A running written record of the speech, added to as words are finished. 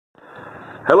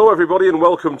Hello everybody and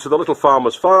welcome to the Little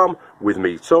Farmer's Farm with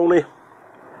me, Tony.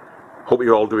 Hope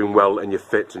you're all doing well and you're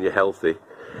fit and you're healthy.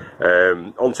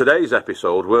 On today's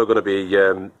episode we're going to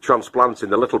be transplanting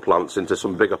the little plants into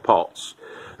some bigger pots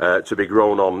to be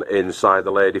grown on inside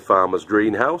the Lady Farmer's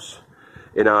greenhouse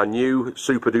in our new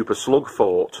super duper slug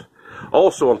fort.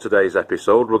 Also on today's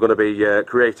episode we're going to be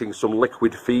creating some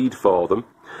liquid feed for them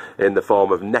in the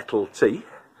form of nettle tea.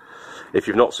 If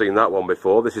you've not seen that one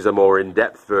before, this is a more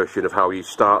in-depth version of how you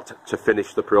start to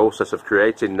finish the process of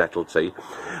creating nettle tea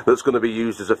that's going to be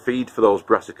used as a feed for those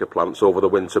brassica plants over the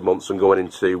winter months and going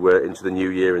into the new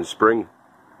year in spring.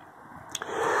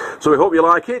 So we hope you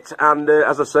like it, and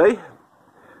as I say,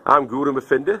 I'm Guru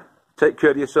Mafinda. Take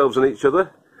care of yourselves and each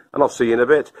other, and I'll see you in a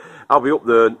bit. I'll be up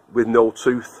there with no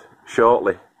tooth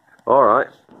shortly. Alright,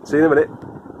 see you in a minute.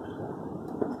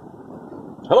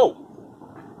 Hello.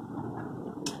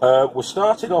 We're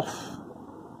starting off,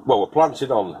 well, we're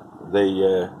planting on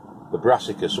the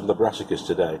brassicas, some of the brassicas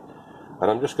today,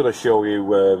 and I'm just going to show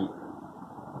you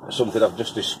something I've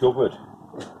just discovered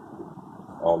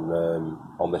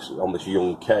on this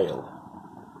young kale,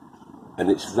 and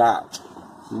it's that.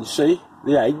 Can you see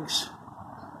the eggs?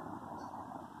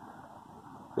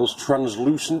 Those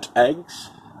translucent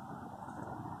eggs.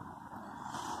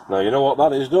 Now you know what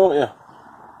that is, don't you?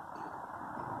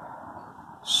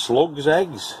 Slugs'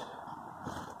 eggs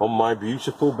on my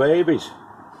beautiful babies.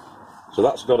 So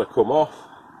that's got to come off.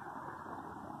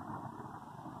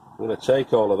 I'm going to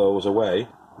take all of those away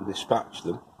and dispatch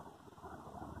them.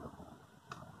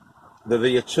 They're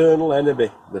the eternal enemy,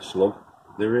 the slug.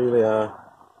 They really are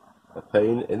a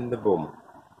pain in the bum.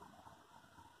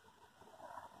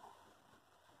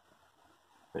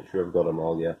 Make sure I've got them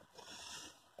all, yeah.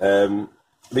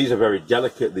 These are very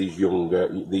delicate, these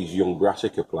young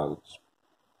brassica plants.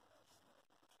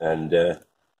 And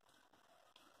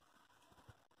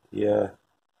yeah,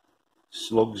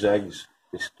 slugs' eggs,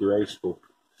 disgraceful.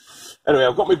 Anyway,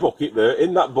 I've got my bucket there.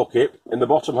 In that bucket, in the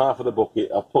bottom half of the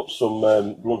bucket, I've put some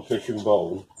bloodfish and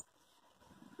bone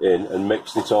in and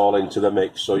mixed it all into the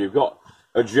mix. So you've got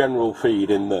a general feed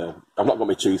in there. I've not got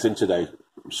my tooth in today,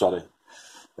 I'm sorry.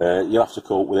 You'll have to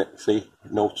cope with it, see,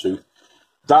 no tooth.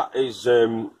 That is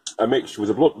a mixture with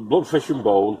the bloodfish and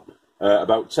bone,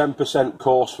 about 10%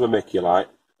 coarse vermiculite,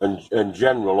 and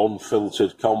general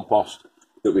unfiltered compost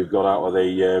that we've got out of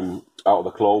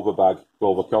the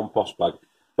clover compost bag.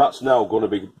 That's now going to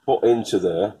be put into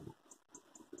there,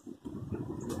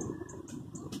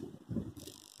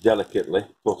 delicately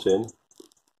put in,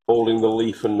 holding the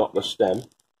leaf and not the stem,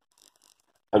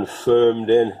 and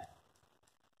firmed in.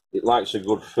 It likes a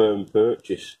good firm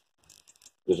purchase,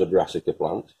 does a brassica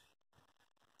plant,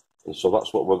 and so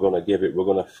that's what we're going to give it. We're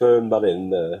going to firm that in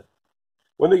there.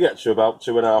 When they get to about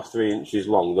 2.5–3 inches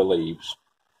long, the leaves,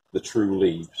 the true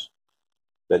leaves,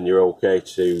 then you're okay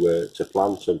to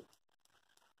plant them.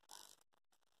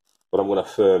 But I'm going to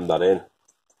firm that in.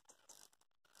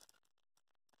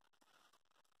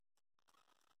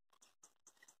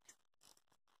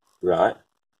 Right,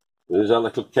 there's a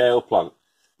little kale plant.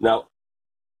 Now,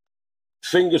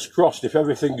 fingers crossed, if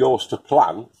everything goes to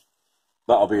plan,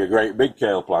 that'll be a great big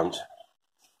kale plant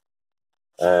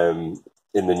in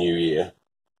the new year.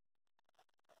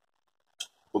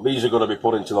 But these are going to be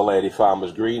put into the Lady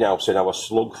Farmer's greenhouse in our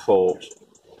slug fort.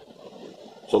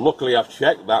 So luckily I've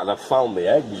checked that and I've found the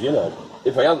eggs, you know.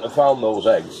 If I hadn't have found those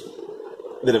eggs,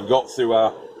 they'd have got through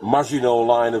our Maginot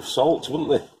line of salt, wouldn't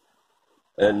they?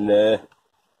 And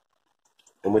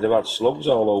we'd have had slugs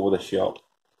all over the shop.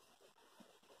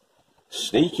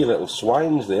 Sneaky little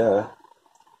swines they are,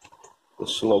 the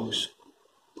slugs.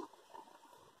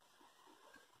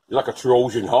 Like a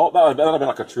Trojan horse, that'd have been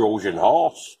like a Trojan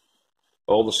horse.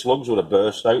 All the slugs would have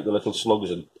burst out, the little slugs,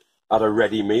 and had a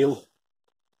ready meal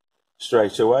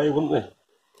straight away, wouldn't they?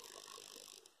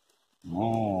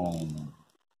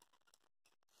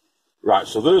 Right,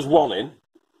 so there's one in.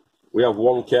 We have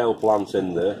one kale plant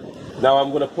in there. Now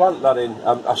I'm going to plant that in,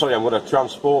 I'm going to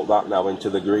transport that now into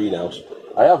the greenhouse.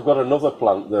 I have got another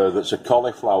plant there that's a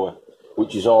cauliflower,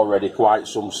 which is already quite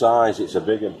some size. It's a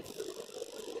big one.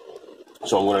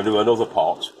 So I'm going to do another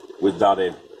pot with that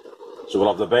in. So we'll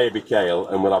have the baby kale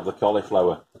and we'll have the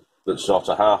cauliflower that's sort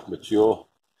of half mature,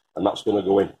 and that's going to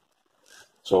go in.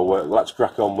 So let's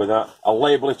crack on with that. I'll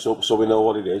label it up so we know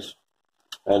what it is,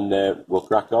 and we'll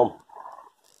crack on.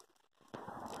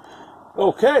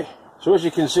 Okay, so as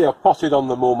you can see, I've potted on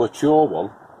the more mature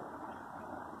one.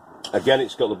 Again,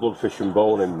 it's got the bloodfish and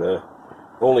bone in there.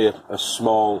 Only a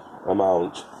small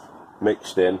amount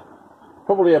mixed in.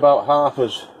 Probably about half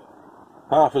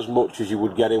as much as you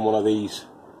would get in one of these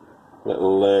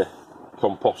little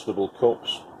compostable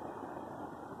cups.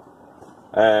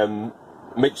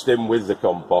 mixed in with the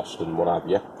compost and what have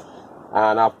you.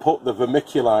 And I've put the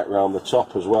vermiculite around the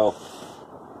top as well.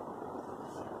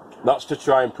 That's to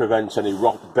try and prevent any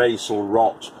basal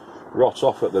rot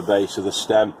off at the base of the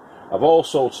stem. I've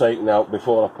also taken out,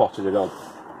 before I potted it on,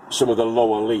 some of the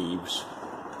lower leaves.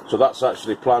 So that's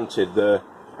actually planted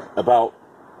about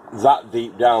that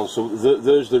deep down. So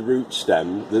there's the root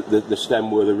stem, the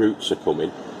stem where the roots are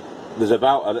coming. There's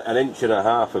about an inch and a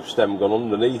half of stem gone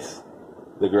underneath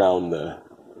the ground there.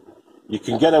 You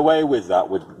can get away with that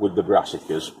with the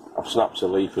brassicas. I've snapped a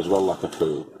leaf as well like a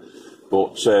fool.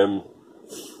 But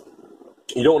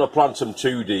you don't want to plant them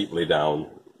too deeply down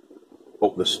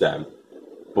up the stem.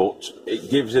 But it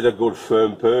gives it a good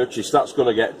firm purchase. That's going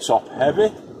to get top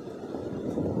heavy.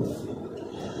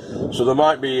 So there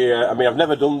might be, I mean, I've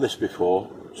never done this before,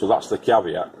 so that's the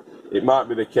caveat. It might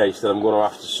be the case that I'm going to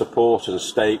have to support and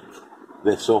stake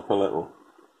this up a little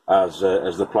as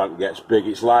the plant gets big.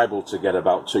 It's liable to get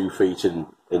about 2 feet in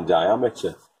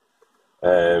diameter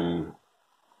when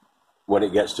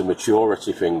it gets to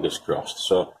maturity, fingers crossed.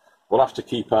 So we'll have to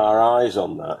keep our eyes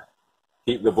on that.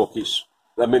 Keep the buckets.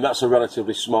 I mean, that's a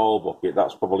relatively small bucket.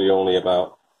 That's probably only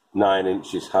about 9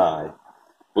 inches high.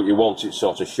 But you want it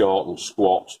sort of short and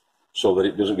squat so that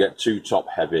it doesn't get too top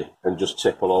heavy and just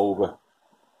tipple over.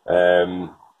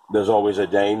 There's always a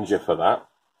danger for that.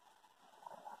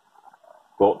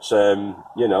 But,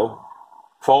 you know,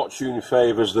 fortune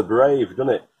favours the brave, doesn't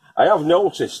it? I have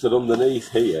noticed that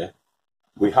underneath here,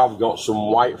 we have got some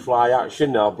whitefly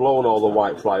action. Now, I've blown all the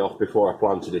whitefly off before I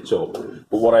planted it up.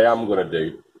 But what I am going to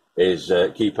do is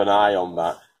keep an eye on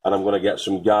that. And I'm going to get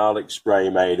some garlic spray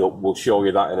made up. We'll show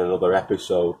you that in another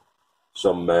episode.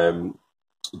 Some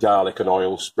garlic and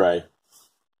oil spray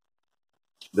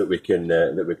that we can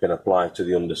apply to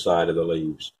the underside of the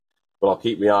leaves. But I'll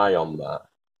keep my eye on that.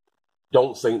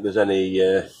 Don't think there's any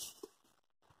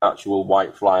actual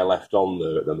whitefly left on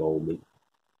there at the moment.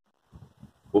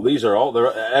 Well, these are all.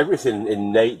 Everything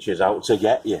in nature's out to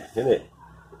get you, isn't it?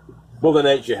 Mother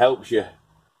Nature helps you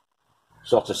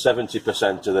sort of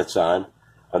 70% of the time,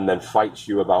 and then fights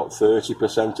you about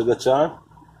 30% of the time.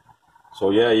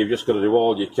 So yeah, you've just got to do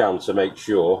all you can to make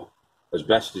sure, as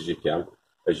best as you can,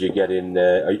 as you're getting,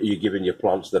 you're giving your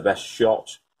plants the best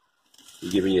shot.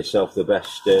 You're giving yourself the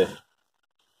best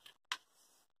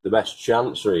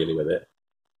chance really with it.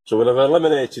 So when I've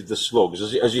eliminated the slugs,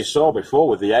 as you saw before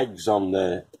with the eggs on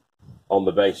the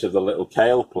base of the little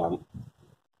kale plant,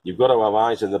 you've got to have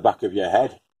eyes in the back of your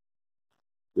head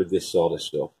with this sort of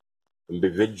stuff and be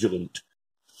vigilant.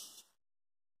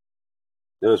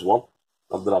 There's one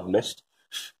that I've missed.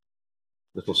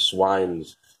 Little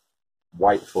swines,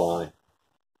 whitefly.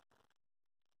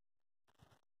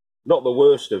 Not the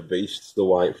worst of beasts, the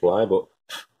whitefly, but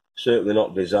certainly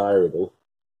not desirable.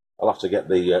 I'll have to get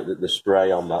the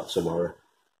spray on that tomorrow.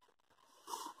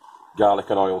 Garlic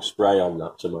and oil spray on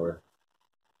that tomorrow.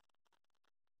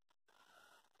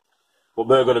 But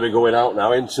they're going to be going out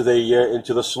now into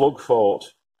the slug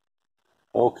fort.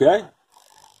 Okay.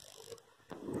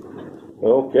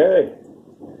 Okay.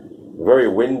 Very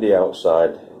windy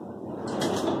outside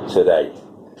today,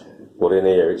 but in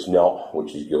here it's not,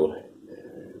 which is good.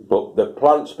 But the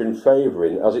plant's been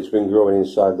favouring, as it's been growing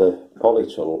inside the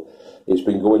polytunnel, it's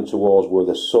been going towards where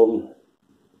the sun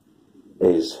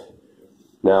is.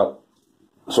 Now,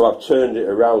 so I've turned it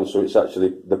around so it's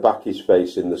actually, the back is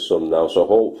facing the sun now, so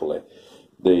hopefully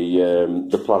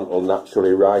the plant will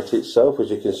naturally right itself. As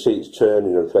you can see, it's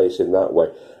turning and facing that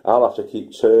way. I'll have to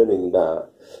keep turning that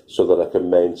so that I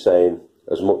can maintain,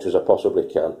 as much as I possibly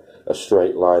can, a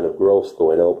straight line of growth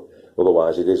going up.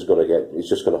 Otherwise, it's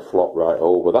just going to flop right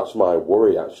over. That's my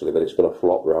worry, actually, that it's going to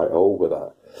flop right over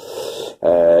that.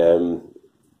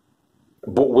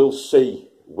 But we'll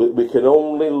see. We can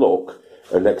only look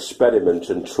and experiment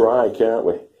and try, can't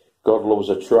we? God loves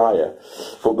a trier.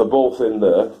 But they're both in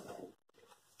there.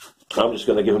 I'm just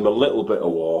going to give them a little bit of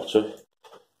water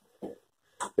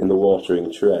in the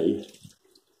watering tray.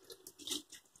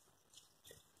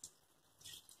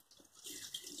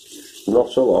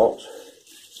 Not a lot.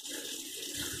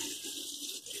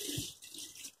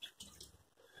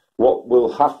 What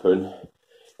will happen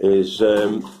is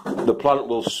the plant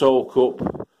will soak up,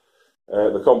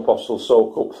 the compost will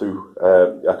soak up through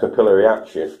a capillary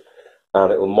action,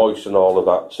 and it will moisten all of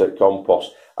that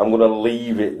compost. I'm going to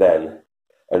leave it then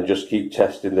and just keep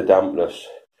testing the dampness.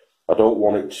 I don't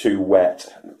want it too wet,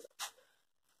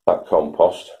 that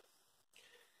compost.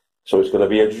 So it's going to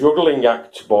be a juggling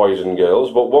act, boys and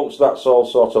girls, but once that's all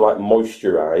sort of like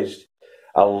moisturised,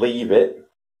 I'll leave it,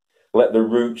 let the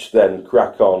roots then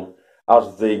crack on.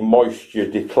 As the moisture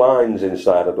declines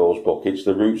inside of those buckets,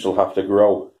 the roots will have to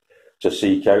grow. to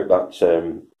seek out that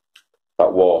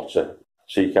that water,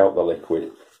 seek out the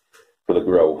liquid for the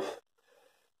growth,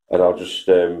 and I'll just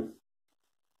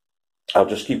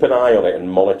keep an eye on it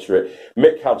and monitor it.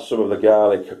 Mick had some of the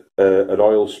garlic and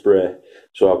oil spray,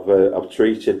 so I've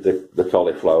treated the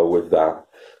cauliflower with that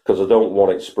because I don't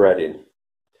want it spreading.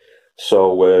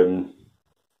 So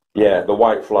yeah, the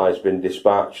whitefly's been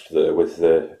dispatched there with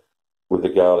the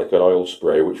garlic and oil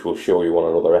spray, which we'll show you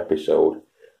on another episode,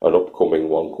 an upcoming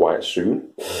one quite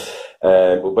soon.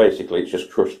 But basically, it's just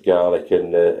crushed garlic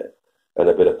and a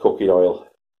bit of cooking oil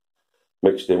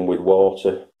mixed in with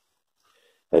water,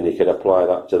 and you can apply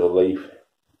that to the leaf.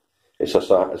 It's a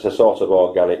sort of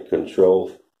organic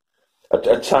control.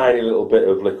 A tiny little bit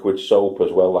of liquid soap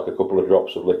as well, like a couple of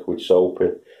drops of liquid soap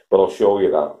in, but I'll show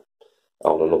you that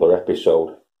on another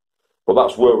episode. But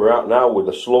that's where we're at now with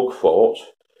the slug fort.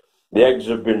 The eggs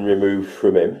have been removed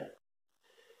from him.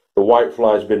 The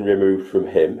whitefly's been removed from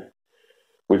him.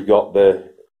 We've got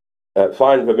the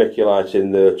fine vermiculite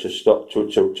in there to sort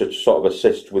of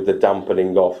assist with the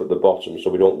dampening off at the bottom, so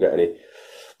we don't get any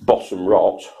bottom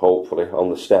rot, hopefully, on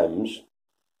the stems.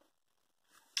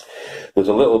 There's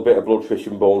a little bit of bloodfish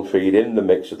and bone feed in the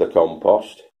mix of the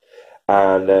compost,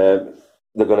 and they're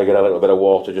going to get a little bit of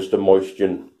water just to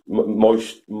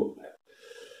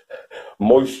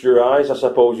moisturise, I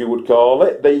suppose you would call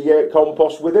it, the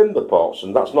compost within the pots,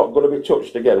 and that's not going to be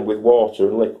touched again with water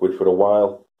and liquid for a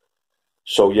while.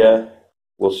 So yeah,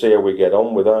 we'll see how we get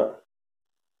on with that.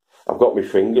 I've got my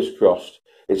fingers crossed.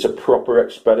 It's a proper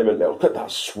experiment. Now, look at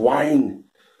that swine.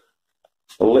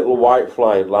 A little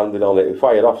whitefly had landed on it. It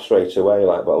fired off straight away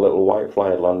like that. A little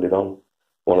whitefly had landed on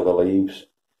one of the leaves.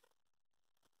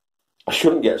 I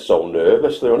shouldn't get so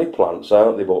nervous. They're only plants,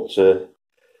 aren't they? But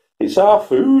it's our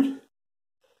food.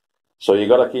 So you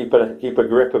got to keep a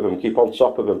grip of them, keep on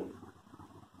top of them.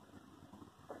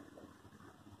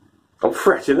 I'm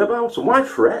fretting about them. Why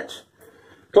fret?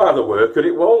 It'll either work or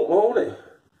it won't it?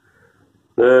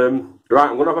 Right,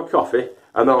 I'm going to have a coffee,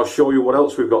 and then I'll show you what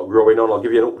else we've got growing on. I'll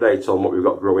give you an update on what we've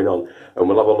got growing on, and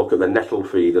we'll have a look at the nettle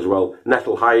feed as well.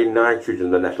 Nettle high in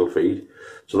nitrogen, the nettle feed.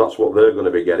 So that's what they're going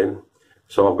to be getting.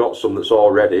 So I've got some that's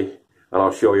all ready, and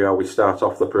I'll show you how we start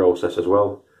off the process as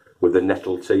well with the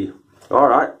nettle tea. All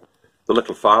right. The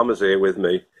little farmer's here with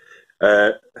me.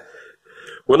 We're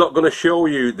not going to show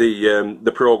you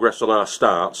the progress on our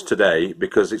starts today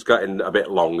because it's getting a bit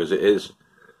long as it is.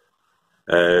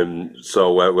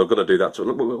 So we're going to do that.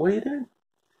 What are you doing?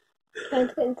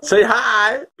 Say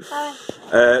hi!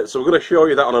 Hi. So we're going to show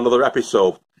you that on another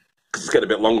episode because it's getting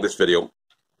a bit long, this video.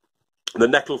 The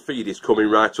nettle feed is coming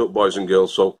right up, boys and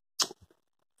girls, so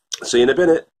see you in a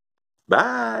minute.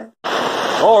 Bye!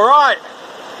 Alright!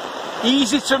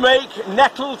 Easy to make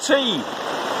nettle tea.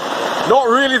 Not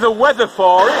really the weather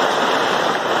for it,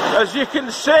 as you can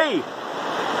see.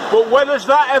 But when has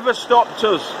that ever stopped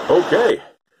us? Okay,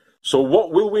 so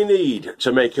what will we need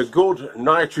to make a good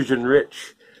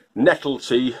nitrogen-rich nettle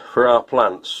tea for our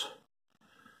plants?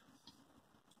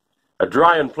 A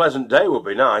dry and pleasant day would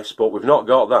be nice, but we've not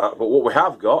got that. But what we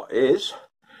have got is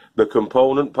the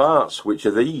component parts, which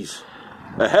are these.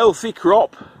 A healthy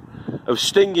crop of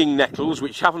stinging nettles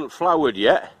which haven't flowered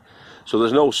yet, so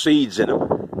there's no seeds in them.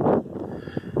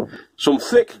 Some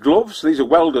thick gloves, these are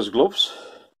welder's gloves,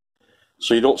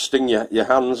 so you don't sting your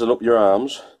hands and up your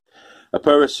arms. A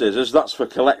pair of scissors, that's for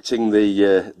collecting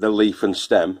the leaf and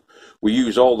stem. We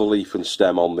use all the leaf and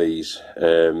stem on these.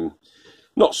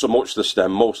 Not so much the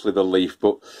stem, mostly the leaf,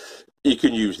 but you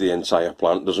can use the entire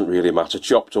plant, doesn't really matter,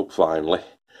 chopped up finely.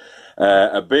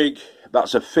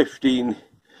 That's a 15,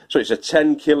 so it's a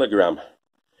 10 kilogram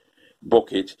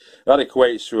bucket. That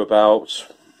equates to about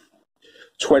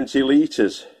 20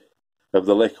 litres of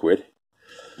the liquid.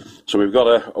 So we've got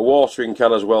a watering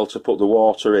can as well to put the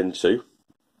water into,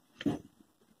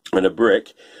 and a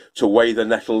brick to weigh the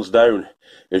nettles down,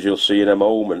 as you'll see in a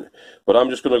moment. But I'm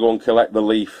just going to go and collect the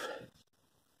leaf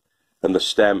and the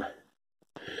stem.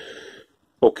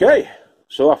 Okay,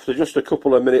 so after just a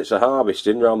couple of minutes of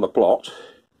harvesting around the plot,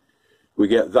 we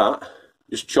get that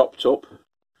just chopped up,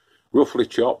 roughly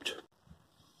chopped,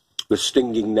 the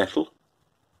stinging nettle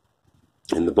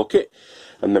in the bucket,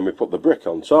 and then we put the brick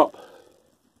on top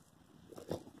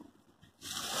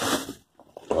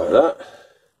like that,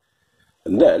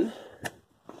 and then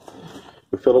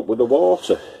we fill up with the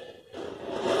water.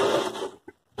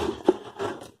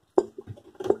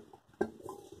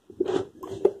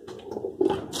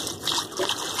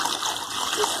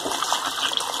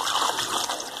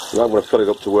 And I'm going to fill it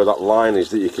up to where that line is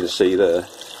that you can see there at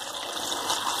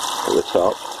the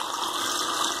top.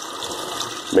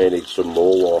 May need some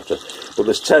more water, but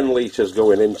there's 10 litres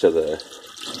going into there.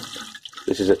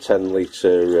 This is a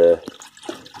 10-litre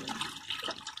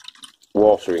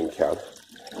watering can.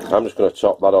 I'm just going to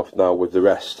top that off now with the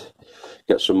rest.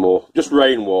 Get some more, just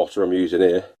rainwater I'm using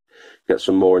here. Get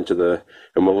some more into the,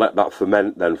 and we'll let that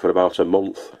ferment then for about a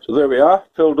month. So there we are,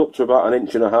 filled up to about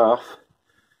 1.5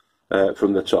 inches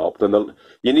from the top. Then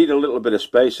you need a little bit of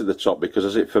space at the top because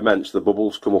as it ferments, the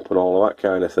bubbles come up and all of that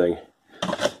kind of thing.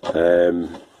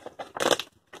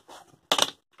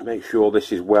 Make sure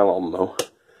this is well on though,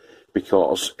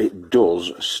 because it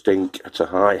does stink to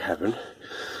high heaven,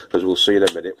 as we'll see in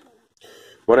a minute.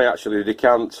 When I actually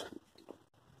decant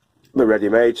the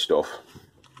ready-made stuff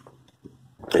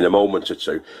in a moment or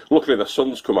two, luckily the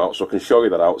sun's come out so I can show you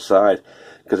that outside,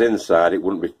 because inside it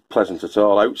wouldn't be pleasant at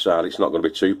all. Outside it's not going to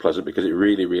be too pleasant because it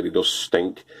really, really does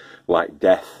stink like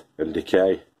death and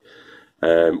decay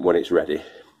when it's ready.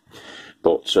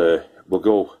 But we'll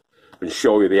go and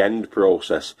show you the end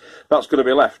process. That's going to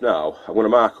be left now. I'm going to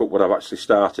mark up when I've actually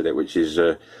started it, which is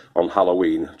on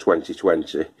Halloween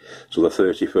 2020, so the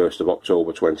 31st of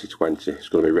October 2020. It's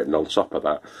going to be written on top of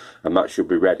that, and that should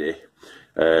be ready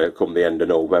come the end of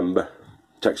November.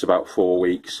 It takes about 4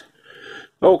 weeks.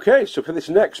 Okay, so for this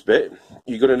next bit,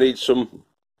 you're going to need some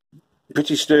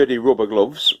pretty sturdy rubber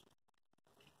gloves,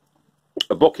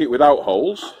 a bucket without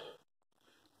holes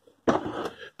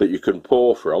that you can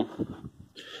pour from,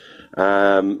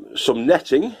 some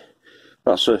netting,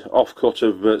 that's an offcut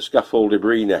of scaffold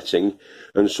debris netting,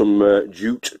 and some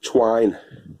jute twine.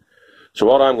 So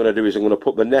what I'm going to do is I'm going to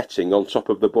put the netting on top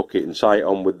of the bucket and tie it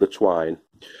on with the twine,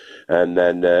 and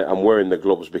then I'm wearing the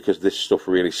gloves because this stuff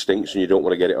really stinks and you don't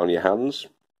want to get it on your hands.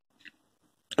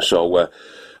 So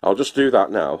I'll just do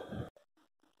that now.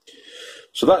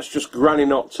 So that's just granny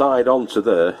knot tied onto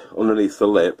there underneath the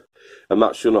lip, and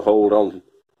that's going to hold on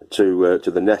to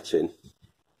the netting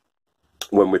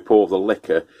when we pour the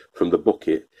liquor from the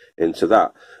bucket into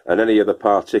that, and any of the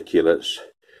particulates,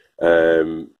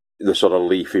 the sort of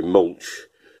leafy mulch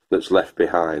that's left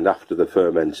behind after the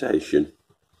fermentation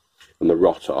and the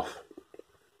rot off,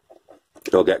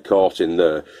 they'll get caught in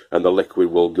there and the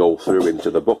liquid will go through into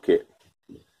the bucket.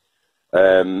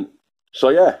 So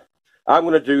yeah, I'm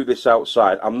going to do this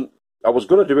outside. I was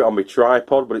going to do it on my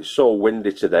tripod, but it's so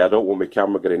windy today I don't want my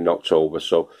camera getting knocked over,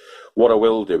 so what I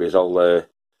will do is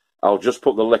I'll just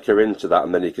put the liquor into that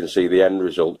and then you can see the end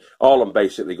result. All I'm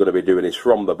basically going to be doing is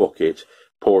from the bucket,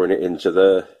 pouring it into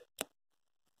there,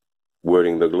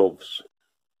 wearing the gloves.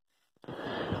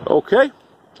 Okay,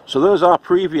 so there's our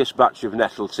previous batch of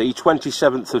nettle tea,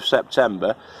 27th of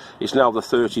September. It's now the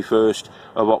 31st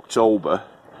of October,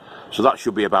 so that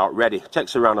should be about ready. It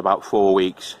takes around about 4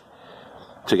 weeks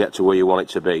to get to where you want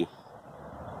it to be.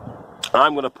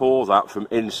 I'm going to pour that from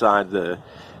inside there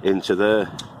into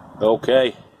there.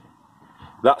 Okay.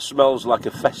 That smells like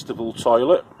a festival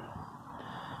toilet.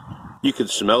 You can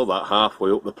smell that halfway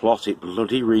up the plot, it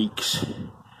bloody reeks.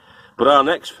 But our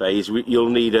next phase, you'll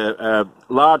need a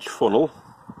large funnel.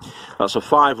 That's a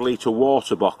 5-litre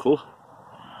water bottle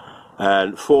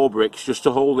and 4 bricks just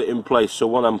to hold it in place, so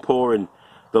when I'm pouring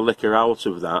the liquor out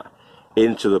of that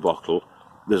into the bottle,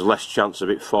 there's less chance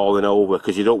of it falling over,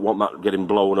 because you don't want that getting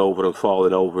blown over and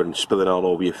falling over and spilling all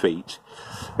over your feet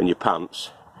and your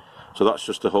pants. So that's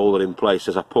just to hold it in place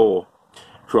as I pour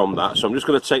from that. So I'm just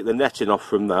going to take the netting off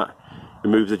from that,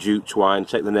 remove the jute twine,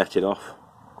 take the netting off,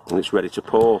 and it's ready to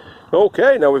pour.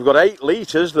 Okay, now we've got 8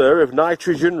 litres there of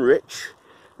nitrogen-rich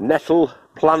nettle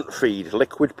plant feed,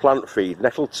 liquid plant feed,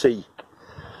 nettle tea.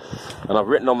 And I've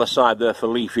written on the side there for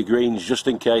leafy greens, just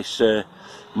in case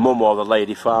mum or the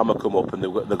lady farmer come up and they're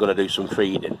going to do some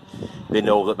feeding. They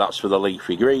know that that's for the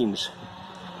leafy greens.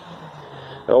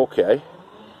 Okay.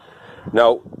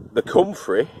 Now, the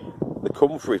comfrey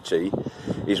tea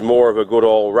is more of a good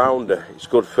all-rounder. It's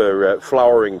good for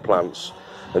flowering plants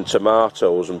and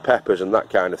tomatoes and peppers and that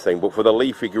kind of thing. But for the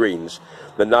leafy greens,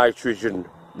 the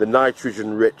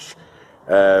nitrogen-rich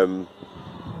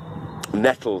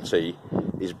nettle tea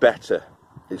is better.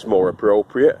 It's more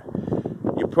appropriate.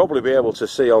 You'll probably be able to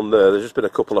see on there's just been a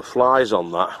couple of flies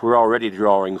on that. We're already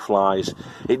drawing flies.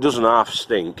 It doesn't half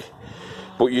stink.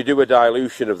 But you do a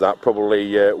dilution of that,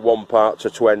 probably 1 part to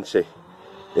 20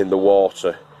 in the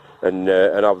water, and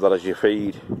have that as your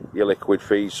feed, your liquid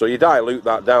feed. So you dilute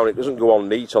that down, it doesn't go on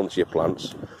neat onto your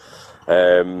plants.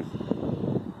 You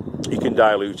can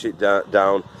dilute it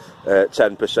down 10%,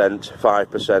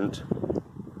 5%,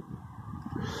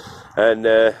 and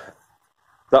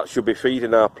that should be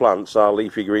feeding our plants, our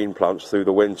leafy green plants, through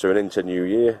the winter and into New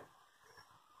Year.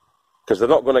 Because they're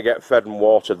not going to get fed and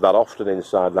watered that often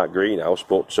inside that greenhouse,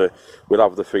 but we'll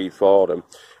have the feed for them.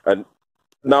 And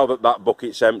Now that that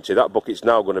bucket's empty, that bucket's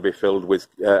now going to be filled with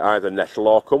either nettle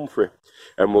or comfrey,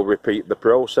 and we'll repeat the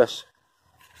process.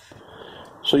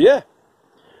 So yeah,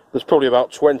 there's probably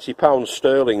about £20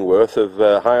 sterling worth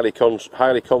of highly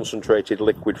concentrated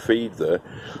liquid feed there,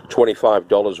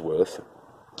 $25 worth,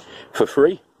 for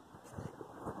free.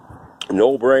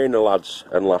 No brainer, lads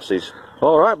and lasses.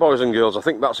 Alright, boys and girls, I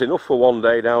think that's enough for one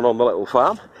day down on the little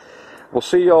farm. We'll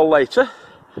see you all later,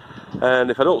 and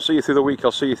if I don't see you through the week,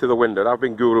 I'll see you through the window. I've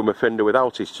been Guru Mafinda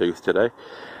without his tooth today,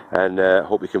 and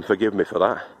hope you can forgive me for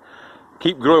that.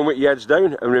 Keep growing with your heads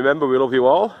down, and remember, we love you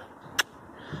all.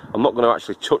 I'm not going to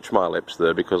actually touch my lips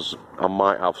there because I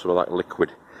might have some of that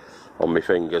liquid on my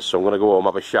fingers, so I'm going to go home,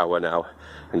 have a shower now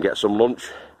and get some lunch.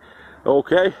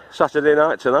 Okay, Saturday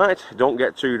night tonight, don't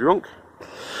get too drunk.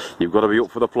 You've got to be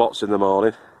up for the plots in the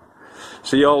morning.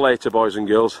 See you all later, boys and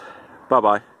girls. Bye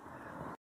bye.